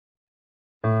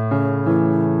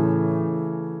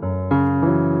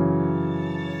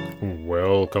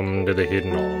welcome to the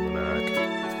Hidden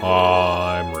Almanac.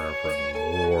 I'm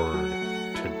Reverend Ward.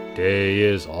 Today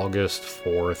is August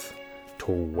 4th,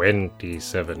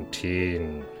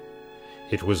 2017.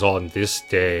 It was on this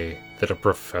day that a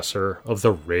professor of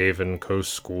the Ravencoast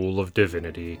School of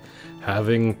Divinity,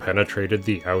 having penetrated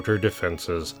the outer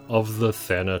defenses of the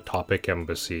Thanatopic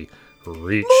Embassy,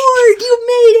 reached... Lord, you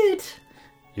made it!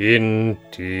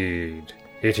 Indeed.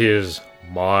 It is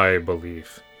my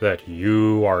belief that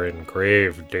you are in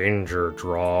grave danger,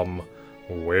 Drom.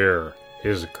 Where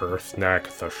is Girthnack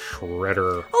the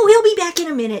Shredder? Oh, he'll be back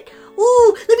in a minute.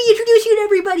 Ooh, let me introduce you to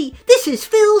everybody. This is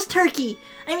Phil's turkey.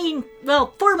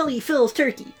 Formerly Phil's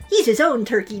turkey. He's his own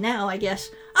turkey now, I guess.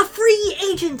 A free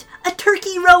agent, a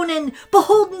turkey Ronin,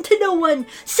 beholden to no one,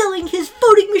 selling his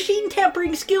voting machine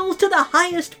tampering skills to the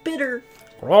highest bidder.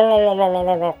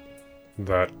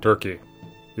 That turkey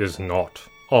is not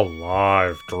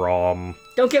alive, Drom.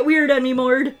 Don't get weird on me,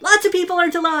 Mord. Lots of people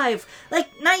aren't alive. Like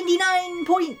 99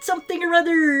 point something or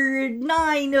other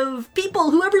 9 of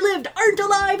people who ever lived aren't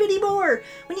alive anymore.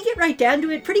 When you get right down to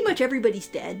it, pretty much everybody's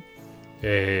dead.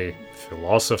 A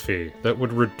philosophy that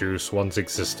would reduce one's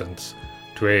existence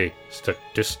to a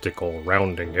statistical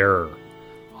rounding error.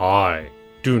 I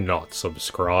do not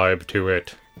subscribe to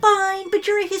it. Fine, but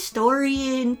you're a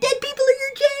historian. Dead people are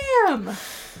your jam.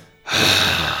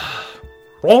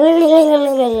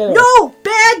 No,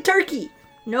 bad turkey.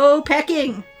 No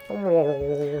pecking.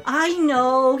 I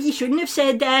know, he shouldn't have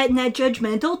said that in that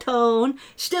judgmental tone.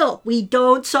 Still, we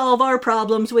don't solve our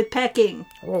problems with pecking.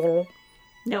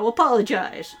 Now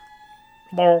apologize.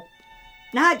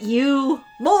 Not you.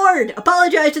 Lord,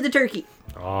 apologize to the turkey.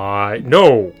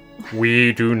 No,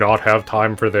 we do not have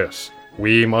time for this.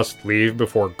 We must leave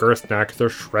before Girthnack the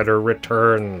Shredder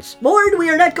returns. Lord, we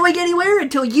are not going anywhere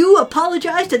until you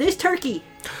apologize to this turkey.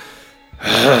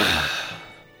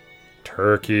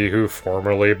 Turkey who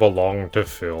formerly belonged to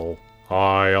Phil,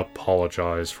 I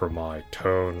apologize for my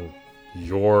tone.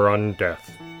 Your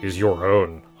undeath is your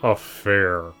own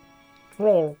affair.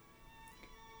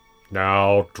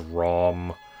 Now,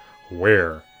 Drom,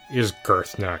 where is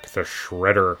Girthnack the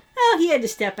Shredder? Oh, he had to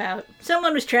step out.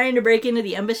 Someone was trying to break into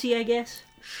the embassy, I guess.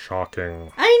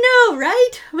 Shocking. I know,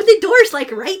 right? With the doors,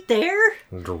 right there.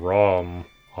 Drom,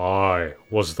 I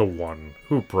was the one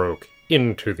who broke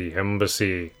into the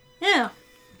embassy. Yeah,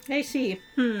 I see.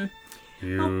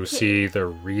 You see the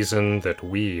reason that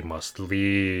we must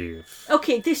leave.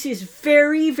 Okay, this is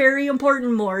very, very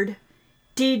important, Mord.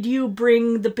 Did you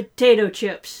bring the potato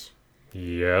chips?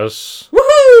 Yes.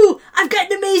 Woohoo! I've got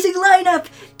an amazing lineup!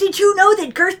 Did you know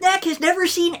that Girthnack has never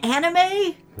seen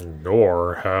anime?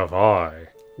 Nor have I.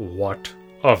 What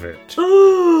of it?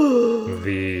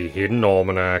 The Hidden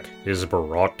Almanac is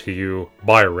brought to you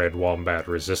by Red Wombat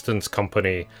Resistance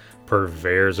Company,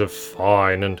 purveyors of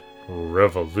fine and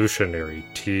revolutionary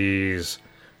teas.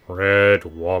 Red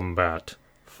Wombat,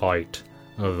 fight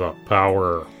the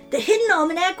power. The Hidden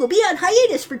Almanac will be on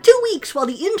hiatus for 2 weeks while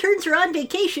the interns are on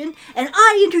vacation, and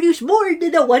I introduce more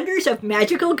to the wonders of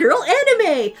magical girl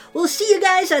anime. We'll see you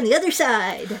guys on the other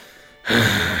side.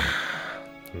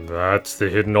 That's the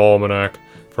Hidden Almanac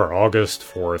for August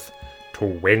 4th,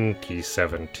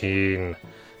 2017.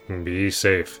 Be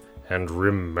safe, and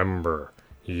remember,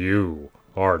 you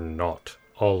are not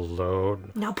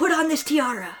alone. Now put on this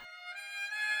tiara.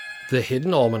 The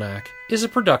Hidden Almanac is a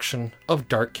production of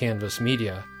Dark Canvas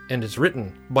Media and is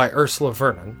written by Ursula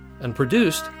Vernon and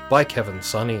produced by Kevin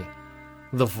Sonney.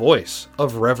 The voice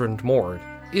of Reverend Mord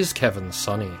is Kevin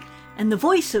Sonney. And the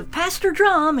voice of Pastor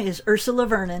Drom is Ursula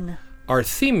Vernon. Our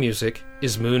theme music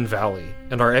is Moon Valley,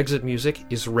 and our exit music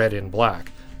is Red in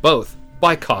Black, both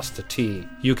by Costa T.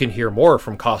 You can hear more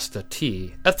from Costa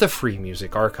T at the Free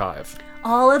Music Archive.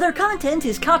 All other content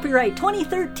is copyright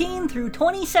 2013 through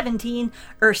 2017,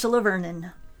 Ursula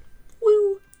Vernon.